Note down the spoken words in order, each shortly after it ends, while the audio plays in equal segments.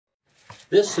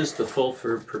This is the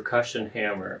Fulford percussion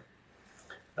hammer.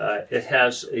 It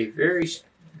has a very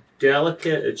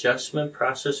delicate adjustment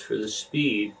process for the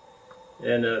speed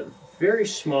and a very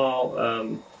small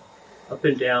up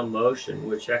and down motion,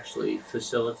 which actually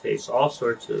facilitates all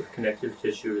sorts of connective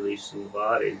tissue release in the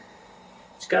body.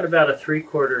 It's got about a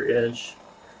 3/4 inch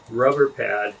rubber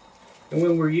pad, and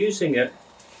when we're using it,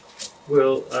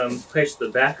 we'll place the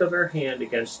back of our hand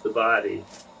against the body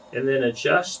and then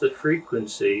adjust the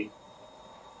frequency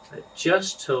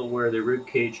just till where the rib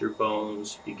cage or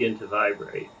bones begin to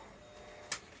vibrate.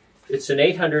 It's an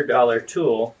 $800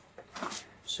 tool,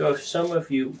 so if some of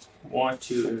you want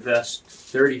to invest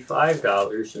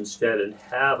 $35 instead and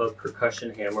have a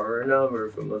percussion hammer or a number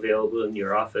of them available in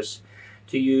your office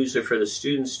to use or for the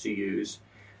students to use,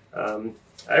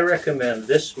 I recommend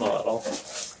this model,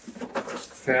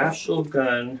 Fascial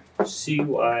Gun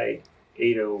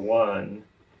CY801.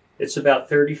 It's about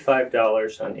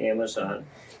 $35 on Amazon,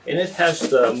 and it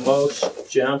has the most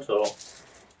gentle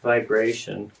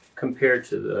vibration compared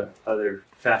to the other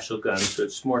fascial guns, so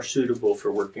it's more suitable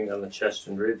for working on the chest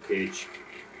and rib cage.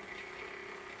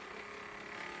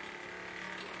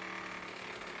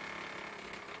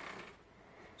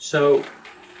 So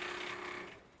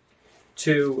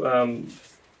to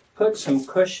put some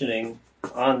cushioning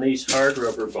on these hard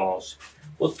rubber balls,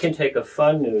 we can take a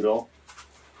fun noodle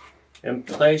and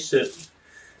place it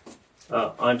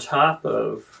on top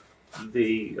of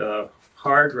the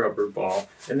hard rubber ball,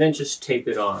 and then just tape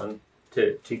it on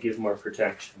to give more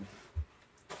protection.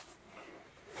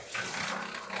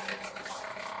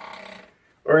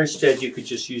 Or instead, you could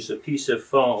just use a piece of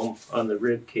foam on the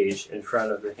rib cage in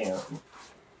front of the hand.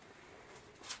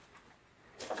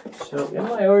 So in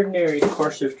my ordinary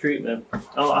course of treatment,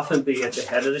 I'll often be at the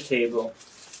head of the table,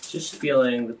 just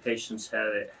feeling the patient's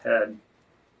head.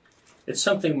 It's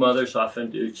something mothers often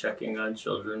do, checking on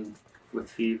children with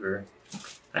fever.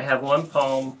 I have one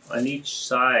palm on each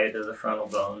side of the frontal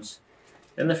bones,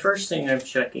 and the first thing I'm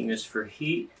checking is for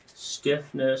heat,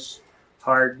 stiffness,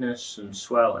 hardness, and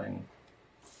swelling.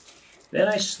 Then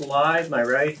I slide my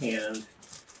right hand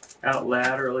out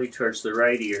laterally towards the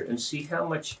right ear and see how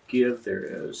much give there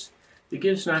is. The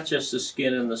give's not just the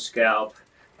skin and the scalp.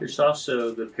 There's also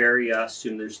the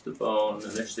periosteum, there's the bone,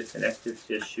 and there's the connective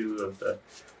tissue of the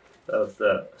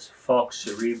falx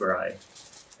cerebri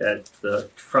that the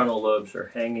frontal lobes are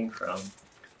hanging from.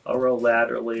 I'll roll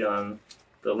laterally on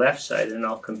the left side and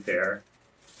I'll compare.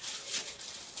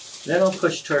 Then I'll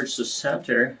push towards the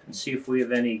center and see if we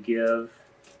have any give.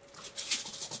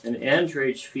 An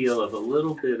endrage feel of a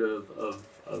little bit of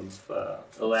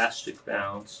elastic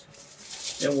bounce.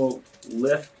 And we'll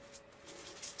lift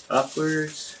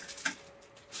upwards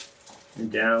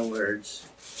and downwards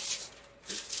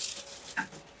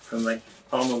from my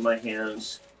palm of my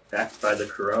hands, backed by the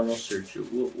coronal suture.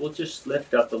 We'll just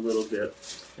lift up a little bit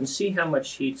and see how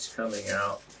much heat's coming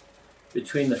out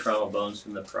between the frontal bones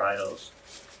and the parietals.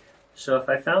 So if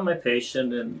I found my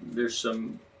patient and there's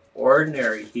some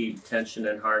ordinary heat, tension,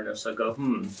 and hardness, I'll go,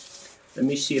 let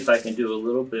me see if I can do a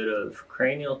little bit of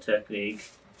cranial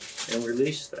technique and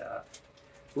release that.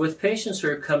 With patients who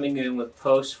are coming in with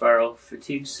post-viral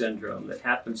fatigue syndrome that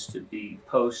happens to be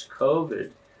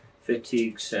post-COVID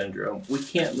fatigue syndrome, we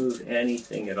can't move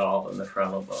anything at all in the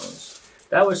frontal bones.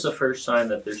 That was the first sign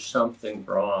that there's something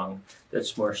wrong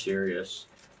that's more serious.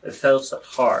 It feels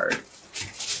hard.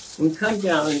 When we come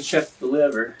down and check the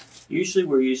liver, usually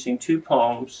we're using two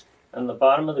palms on the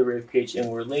bottom of the rib cage and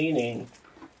we're leaning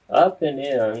up and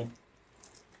in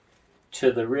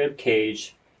to the rib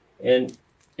cage. And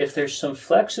if there's some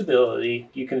flexibility,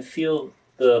 you can feel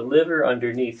the liver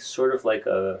underneath, sort of like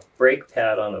a brake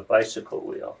pad on a bicycle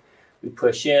wheel. We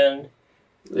push in,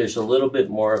 there's a little bit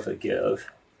more of a give,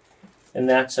 and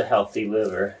that's a healthy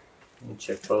liver. And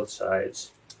check both sides.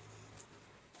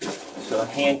 So a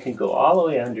hand can go all the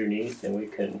way underneath, and we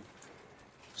can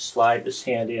slide this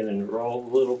hand in and roll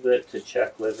a little bit to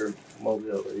check liver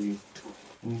mobility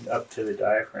up to the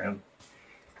diaphragm.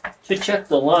 To check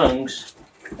the lungs,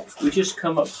 we just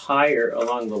come up higher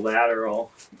along the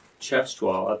lateral chest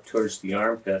wall up towards the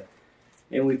armpit,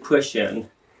 and we push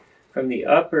in. From the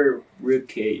upper rib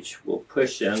cage, we'll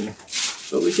push in,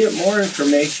 but we get more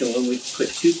information when we put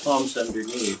two palms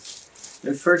underneath.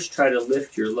 And first try to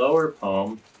lift your lower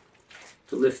palm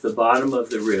to lift the bottom of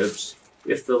the ribs.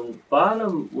 If the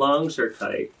bottom lungs are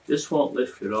tight, this won't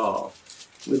lift at all.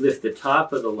 We lift the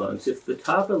top of the lungs. If the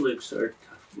top of the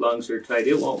lungs are tight,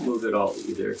 it won't move at all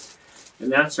either.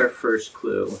 And that's our first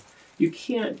clue. You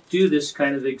can't do this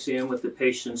kind of exam with the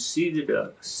patient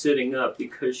sitting up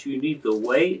because you need the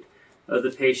weight of the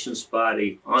patient's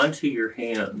body onto your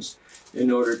hands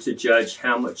in order to judge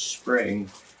how much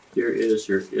spring there is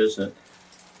or isn't.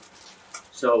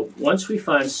 So once we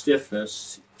find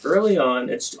stiffness, early on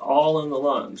it's all in the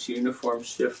lungs, uniform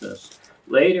stiffness.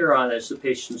 Later on, as the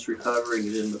patient's recovering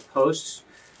in the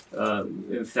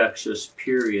post-infectious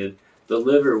period, the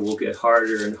liver will get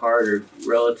harder and harder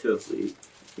relatively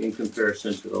in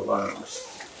comparison to the lungs.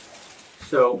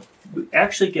 So we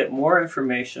actually get more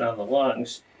information on the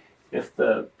lungs if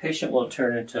the patient will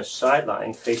turn into a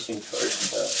sideline facing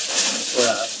towards the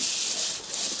left.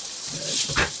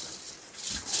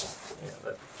 Yeah,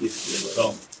 that gives you a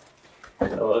little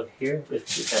pillow here.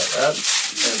 Lift your head up,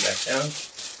 turn back down.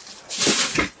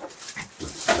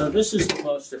 So this is the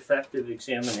most effective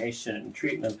examination and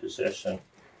treatment position.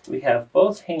 We have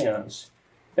both hands,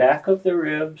 back of the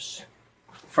ribs,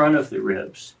 front of the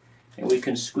ribs, and we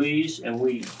can squeeze and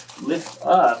we lift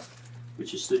up,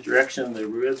 which is the direction the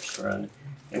ribs run,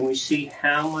 and we see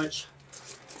how much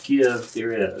give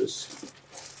there is.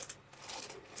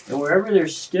 And wherever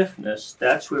there's stiffness,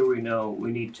 that's where we know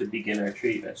we need to begin our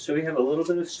treatment. So we have a little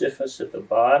bit of stiffness at the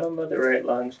bottom of the right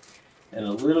lungs and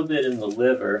a little bit in the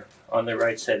liver on the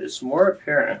right side. It's more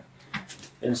apparent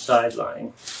in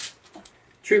sideline.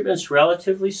 Treatment's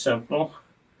relatively simple.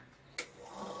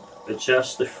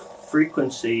 Adjust the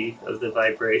frequency of the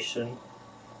vibration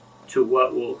to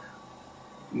what will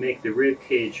make the rib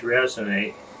cage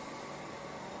resonate.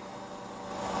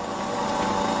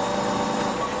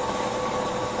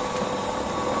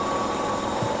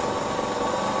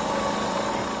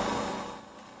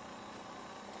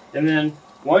 And then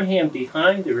one hand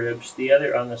behind the ribs, the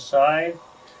other on the side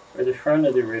or the front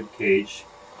of the rib cage.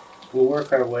 We'll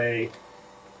work our way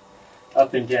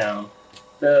up and down.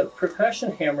 The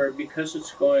percussion hammer, because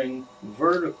it's going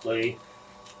vertically,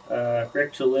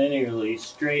 rectilinearly,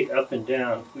 straight up and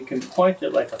down, we can point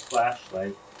it like a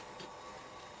flashlight.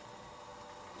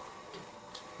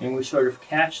 And we sort of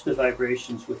catch the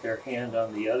vibrations with our hand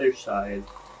on the other side,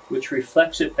 which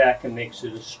reflects it back and makes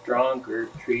it a stronger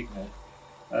treatment.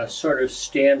 A sort of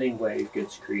standing wave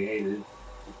gets created.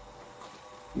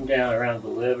 And down around the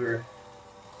liver.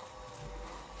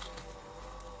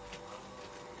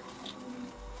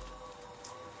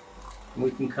 And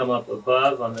we can come up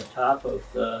above on the top of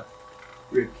the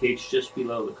rib cage just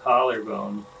below the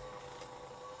collarbone.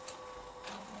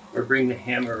 Or bring the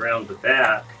hammer around the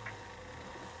back.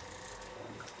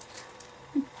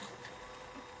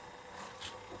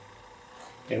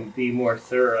 And be more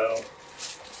thorough.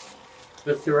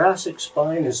 The thoracic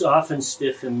spine is often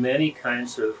stiff in many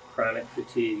kinds of chronic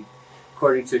fatigue.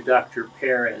 According to Dr.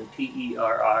 Perrin,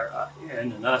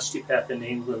 P-E-R-R-I-N, an osteopath in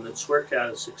England that's worked out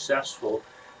a successful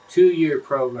 2-year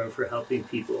program for helping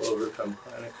people overcome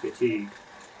chronic fatigue.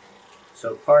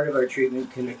 So part of our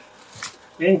treatment can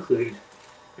include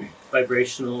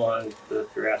vibration along the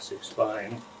thoracic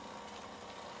spine.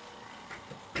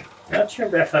 Now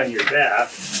turn back on your back.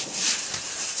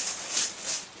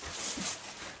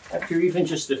 After even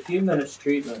just a few minutes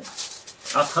treatment,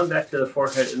 I'll come back to the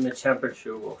forehead and the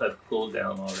temperature will have cooled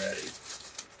down already.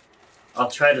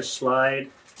 I'll try to slide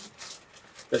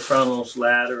the frontals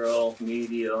lateral,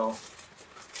 medial,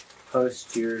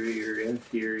 posterior,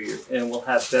 inferior, and we'll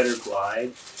have better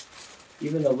glide.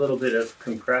 Even a little bit of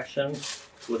compression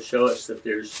will show us that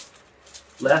there's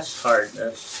less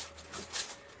hardness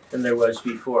than there was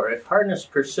before. If hardness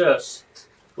persists,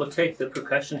 we'll take the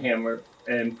percussion hammer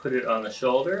and put it on the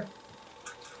shoulder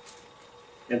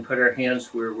and put our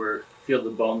hands where we feel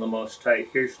the bone the most tight.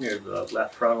 Here's near the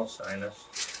left frontal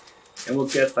sinus. And we'll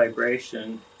get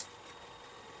vibration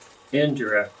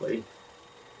indirectly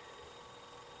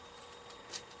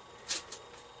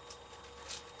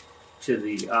to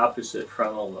the opposite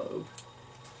frontal lobe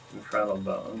and frontal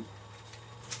bone.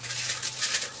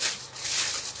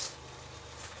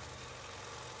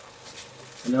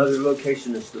 Another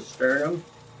location is the sternum.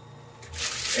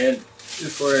 And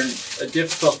if we're in a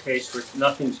difficult case where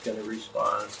nothing's going to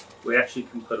respond, we actually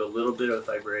can put a little bit of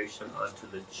vibration onto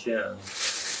the chin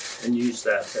and use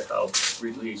that to help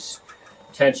release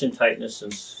tension, tightness,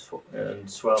 and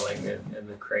swelling in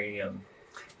the cranium.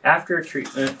 After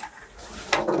treatment,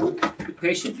 the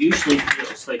patient usually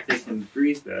feels like they can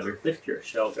breathe better. Lift your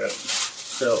shell down.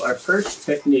 So our first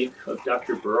technique of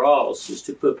Dr. Baral's is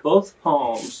to put both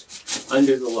palms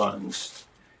under the lungs.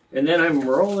 And then I'm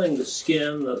rolling the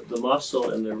skin, the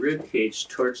muscle, and the rib cage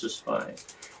towards the spine.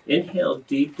 Inhale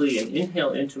deeply and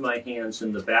inhale into my hands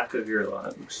in the back of your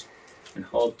lungs. And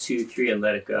hold 2, 3 and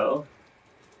let it go.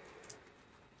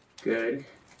 Good.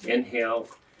 Inhale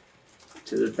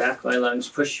to the back of my lungs.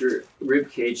 Push your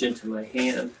rib cage into my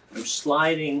hand. I'm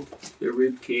sliding the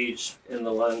rib cage and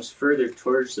the lungs further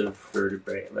towards the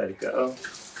vertebrae. Let it go.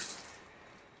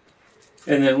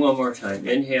 And then one more time.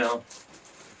 Inhale.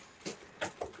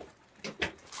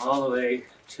 All the way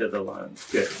to the lungs.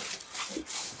 Good.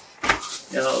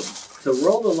 Now, to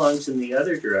roll the lungs in the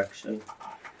other direction,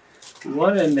 you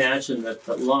want to imagine that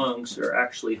the lungs are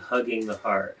actually hugging the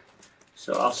heart.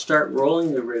 So I'll start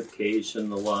rolling the rib cage and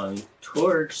the lung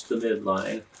towards the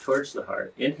midline, towards the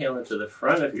heart. Inhale into the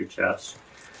front of your chest.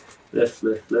 Lift,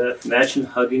 lift, lift. Imagine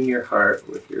hugging your heart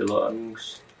with your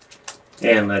lungs.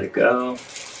 And let it go.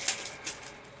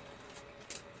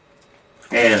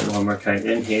 And one more time.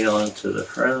 Inhale into the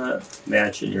front.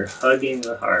 Imagine you're hugging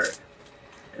the heart.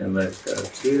 And let it go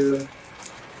too.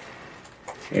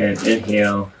 And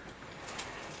inhale.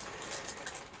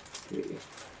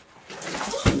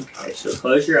 Okay, so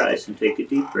close your eyes and take a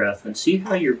deep breath and see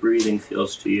how your breathing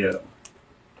feels to you.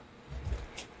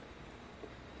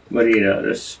 What do you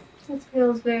notice? It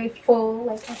feels very full,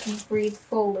 like I can breathe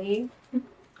fully.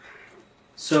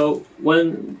 So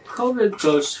when COVID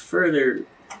goes further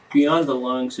beyond the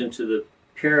lungs into the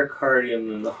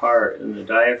pericardium and the heart and the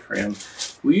diaphragm,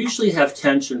 we usually have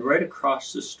tension right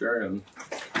across the sternum.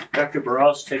 Dr.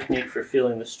 Baral's technique for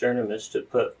feeling the sternum is to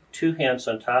put two hands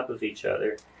on top of each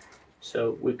other.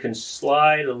 So we can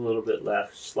slide a little bit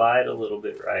left, slide a little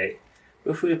bit right.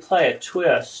 If we apply a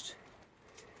twist,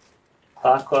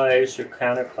 clockwise or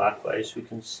counterclockwise, we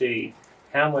can see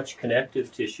how much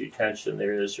connective tissue tension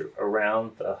there is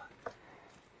around the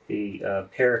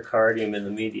pericardium and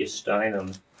the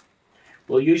mediastinum.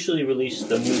 We'll usually release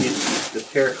the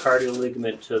pericardial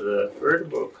ligament to the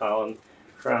vertebral column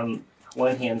from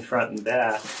one hand front and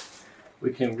back.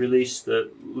 We can release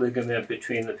the ligament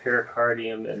between the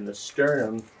pericardium and the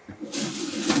sternum.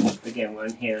 Again,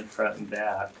 one hand front and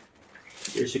back.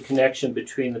 There's a connection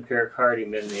between the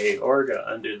pericardium and the aorta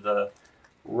under the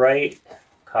right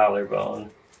collarbone.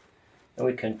 And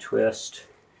we can twist.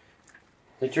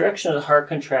 The direction of the heart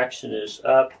contraction is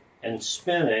up and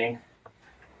spinning.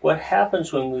 What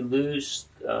happens when we lose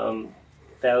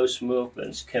those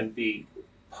movements can be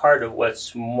part of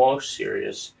what's most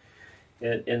serious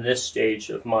in this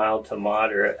stage of mild to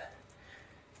moderate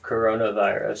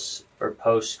coronavirus or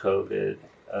post-COVID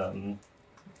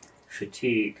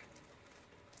fatigue.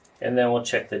 And then we'll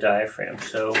check the diaphragm.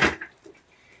 So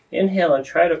inhale and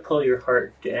try to pull your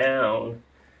heart down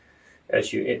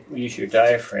as you use your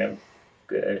diaphragm.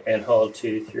 Good. And hold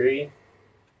 2, 3.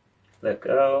 Let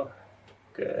go.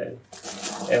 Good.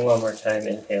 And one more time.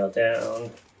 Inhale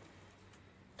down.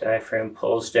 Diaphragm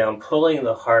pulls down, pulling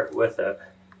the heart with it.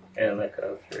 And let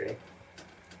go. 3.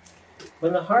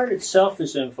 When the heart itself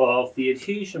is involved, the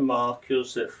adhesion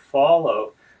molecules that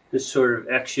follow this sort of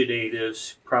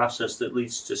exudative process that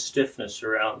leads to stiffness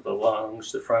around the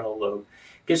lungs, the frontal lobe,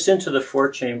 gets into the 4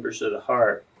 chambers of the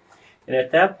heart. And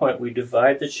at that point, we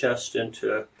divide the chest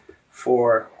into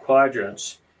 4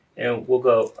 quadrants. And we'll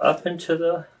go up and to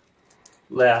the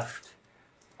left,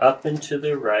 up and to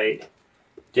the right,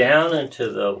 down and to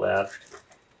the left,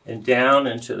 and down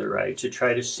and to the right to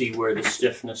try to see where the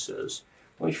stiffness is.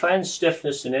 When we find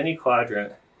stiffness in any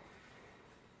quadrant,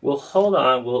 we'll hold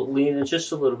on, we'll lean in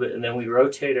just a little bit, and then we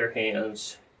rotate our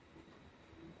hands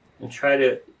and try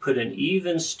to put an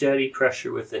even, steady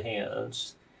pressure with the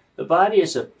hands. The body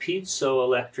is a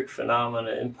piezo-electric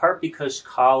phenomenon, in part because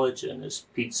collagen is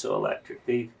piezo-electric.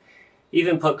 They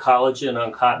even put collagen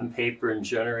on cotton paper and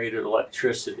generated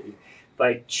electricity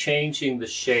by changing the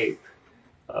shape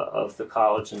of the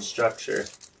collagen structure.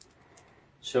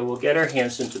 So we'll get our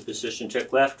hands into position,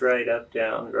 check left, right, up,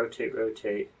 down, rotate,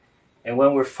 rotate. And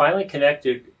when we're finally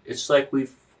connected, it's like we're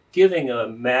giving a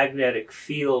magnetic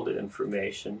field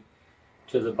information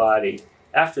to the body.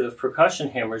 After the percussion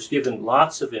hammer's given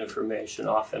lots of information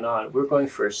off and on, we're going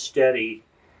for a steady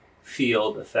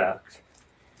field effect.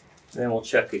 And then we'll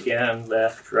check again,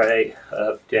 left, right,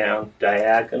 up, down,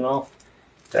 diagonal,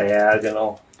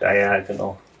 diagonal,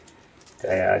 diagonal,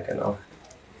 diagonal.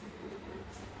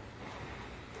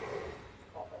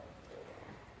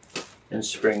 And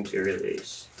spring to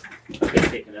release.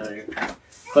 Okay,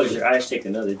 close your eyes, take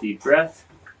another deep breath.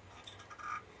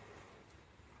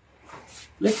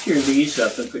 Lift your knees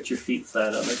up and put your feet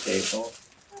flat on the table.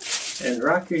 And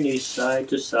rock your knees side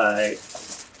to side.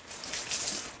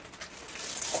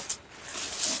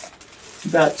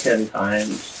 About 10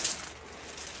 times.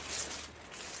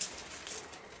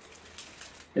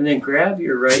 And then grab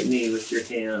your right knee with your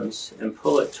hands and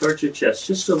pull it towards your chest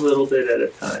just a little bit at a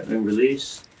time. And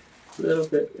release. A little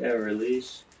bit and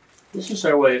release. This is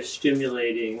our way of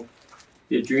stimulating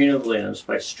the adrenal glands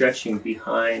by stretching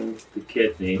behind the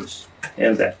kidneys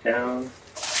and back down.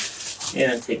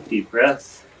 And take a deep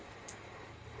breath.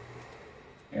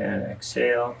 And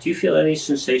exhale. Do you feel any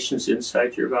sensations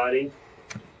inside your body?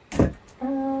 A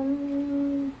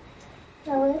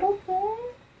little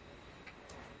bit.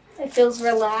 It feels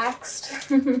relaxed.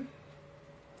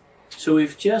 So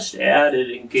we've just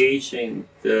added engaging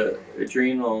the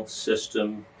adrenal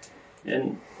system,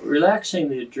 and relaxing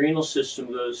the adrenal system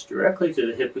goes directly to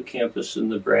the hippocampus in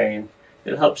the brain.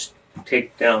 It helps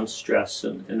take down stress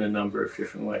in a number of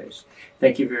different ways.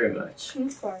 Thank you very much. I'm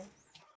sorry.